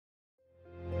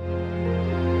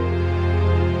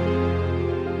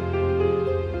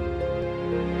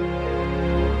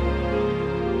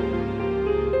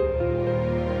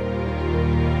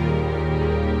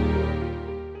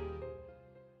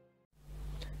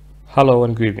Hello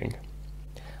and good evening.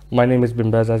 My name is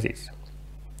Ben Baz Aziz.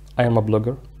 I am a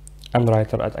blogger and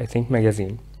writer at I Think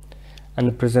magazine and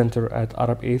a presenter at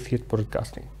Arab Atheist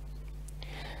Broadcasting.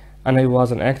 And I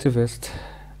was an activist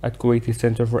at Kuwaiti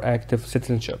Center for Active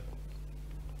Citizenship.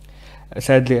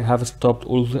 Sadly, I have stopped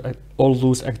all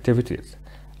those activities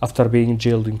after being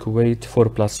jailed in Kuwait for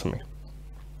blasphemy.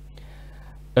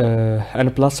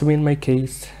 And blasphemy in my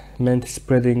case meant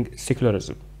spreading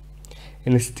secularism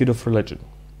instead of religion,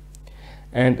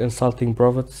 and insulting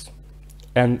prophets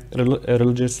and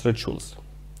religious rituals,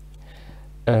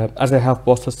 as I have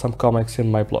posted some comics in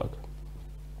my blog.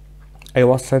 I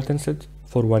was sentenced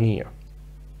for 1 year,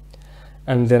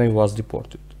 and then I was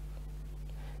deported.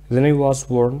 Then I was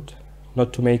warned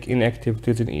not to make any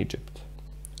activities in Egypt,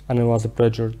 and I was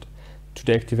pressured to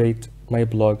deactivate my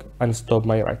blog and stop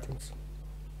my writings.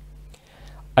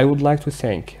 I would like to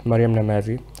thank Mariam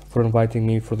Namazi for inviting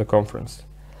me for the conference,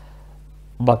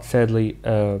 but sadly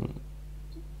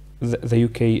the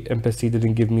UK embassy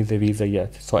didn't give me the visa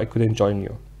yet, so I couldn't join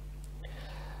you.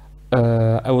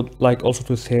 I would like also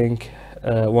to thank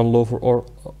One Law for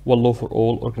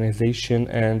All organization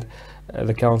and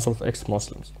the Council of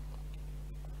Ex-Muslims.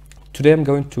 Today I'm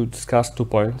going to discuss 2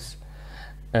 points.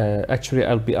 Actually,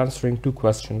 I'll be answering 2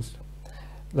 questions.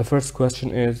 The first question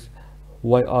is,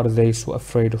 why are they so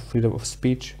afraid of freedom of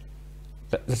speech?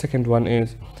 The second one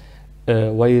is,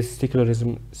 why is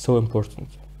secularism so important?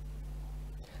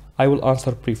 I will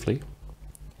answer briefly.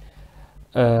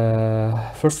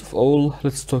 First of all,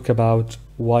 let's talk about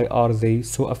why are they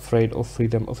so afraid of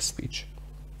freedom of speech.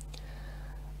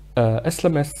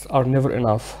 Islamists are never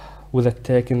enough with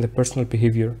attacking the personal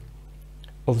behavior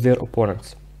of their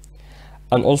opponents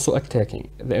and also attacking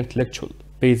the intellectual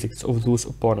basics of those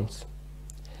opponents.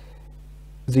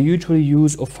 They usually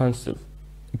use offensive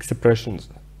expressions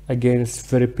against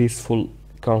very peaceful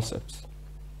concepts.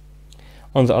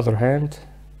 On the other hand,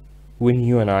 when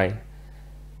you and I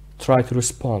try to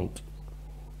respond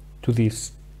to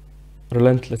this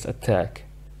relentless attack,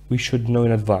 we should know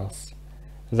in advance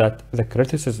that the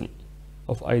criticism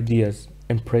of ideas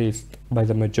embraced by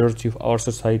the majority of our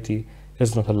society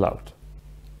is not allowed.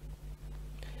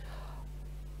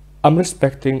 I'm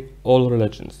respecting all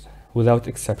religions without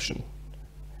exception,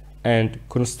 and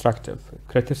constructive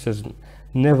criticism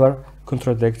never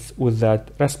contradicts with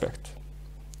that respect.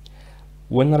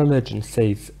 When a religion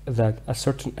says that a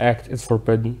certain act is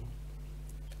forbidden,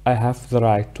 I have the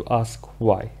right to ask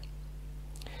why.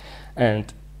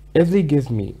 And if they give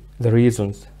me the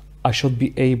reasons, I should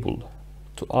be able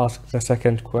to ask the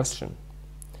second question.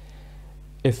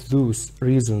 If those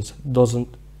reasons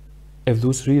don't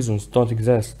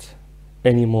exist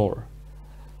anymore,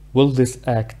 will this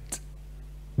act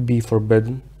be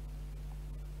forbidden?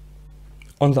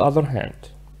 On the other hand,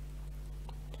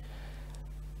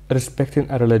 respecting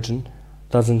a religion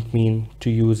doesn't mean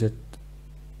to use it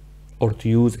or to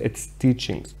use its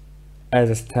teachings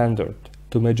as a standard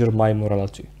to measure my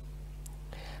morality,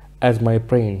 as my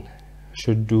brain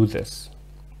should do this.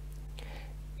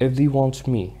 If they want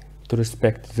me to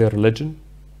respect their religion,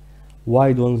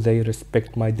 why don't they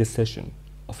respect my decision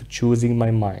of choosing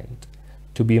my mind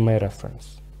to be my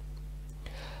reference?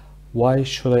 Why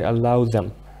should I allow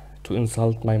them to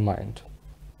insult my mind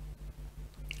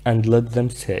and let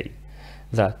them say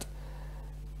that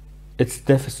it's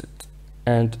deficit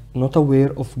and not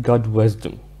aware of God's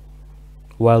wisdom,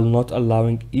 while not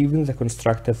allowing even the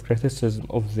constructive criticism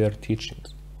of their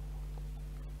teachings?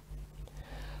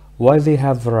 Why they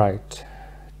have the right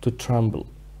to trample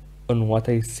on what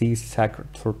I see sacred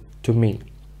to me,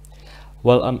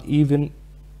 while I'm even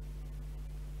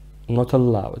not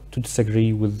allowed to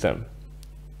disagree with them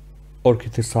or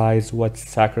criticize what's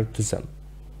sacred to them?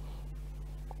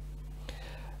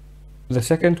 The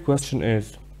second question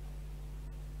is,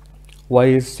 why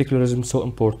is secularism so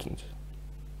important?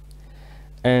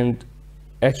 And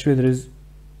actually there is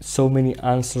so many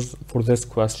answers for this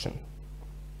question.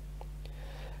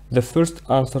 The first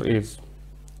answer is,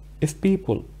 if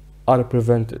people are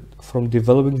prevented from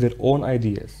developing their own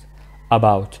ideas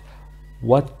about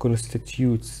what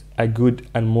constitutes a good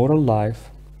and moral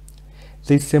life,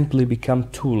 they simply become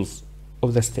tools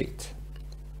of the state.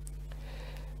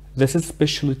 This is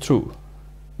especially true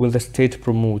when the state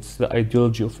promotes the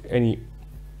ideology of any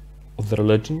of the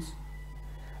religions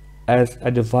as a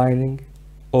defining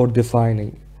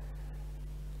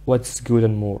what's good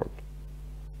and moral.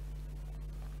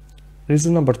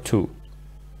 Reason number 2,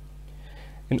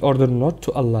 in order not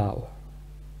to allow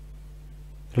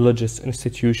religious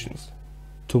institutions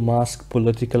to mask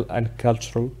political and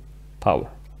cultural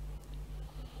power.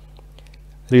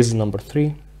 Reason number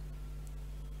 3,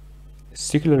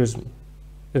 secularism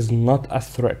is not a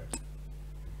threat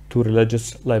to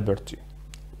religious liberty,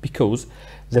 because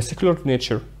the secular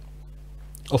nature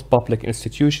of public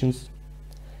institutions,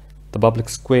 the public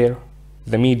square,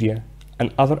 the media,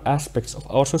 and other aspects of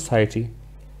our society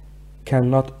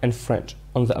cannot infringe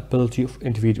on the ability of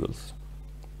individuals,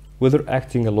 whether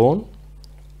acting alone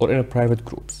or in private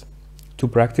groups, to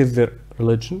practice their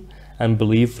religion and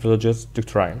believe religious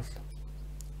doctrines.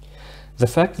 The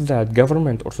fact that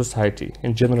government or society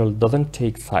in general doesn't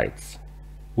take sides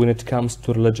when it comes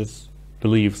to religious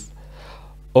beliefs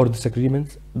or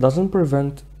disagreements doesn't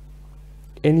prevent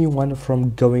anyone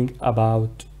from going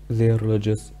about their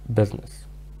religious business.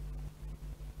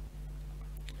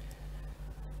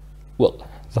 Well,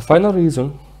 the final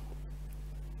reason,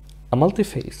 a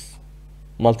multi-faith,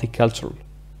 multicultural,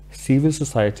 civil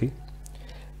society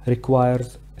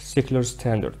requires secular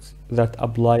standards that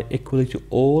apply equally to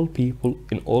all people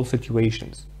in all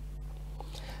situations.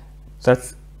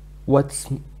 That's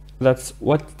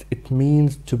what it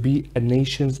means to be a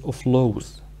nation of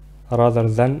laws rather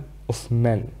than of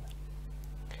men.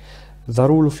 The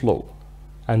rule of law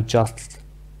and justice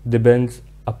depends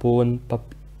upon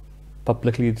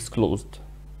publicly disclosed,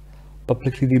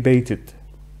 publicly debated,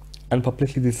 and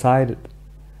publicly decided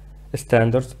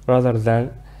standards rather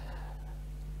than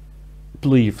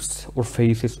beliefs or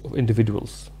faiths of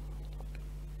individuals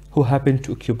who happen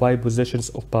to occupy positions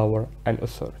of power and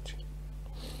authority.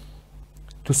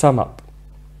 To sum up,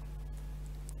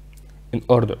 in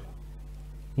order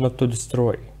not to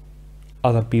destroy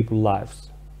other people's lives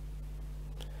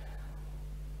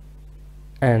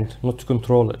and not to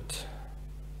control it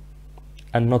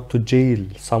and not to jail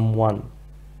someone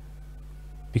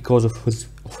because of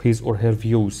his or her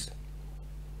views,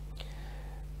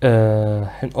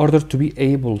 in order to be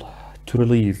able to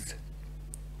release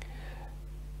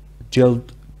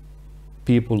jailed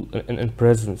people in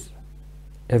prisons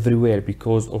everywhere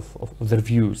because of their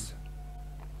views,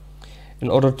 in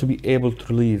order to be able to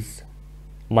release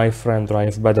my friend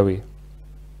Raif Badawi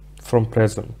from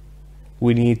prison,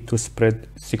 we need to spread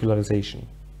secularization.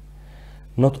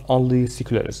 Not only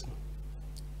secularism.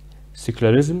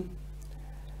 Secularism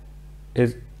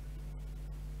is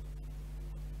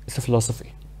a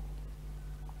philosophy,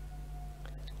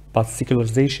 but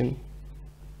secularization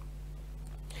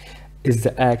is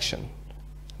the action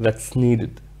that's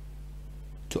needed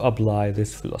to apply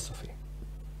this philosophy.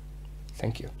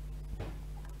 Thank you.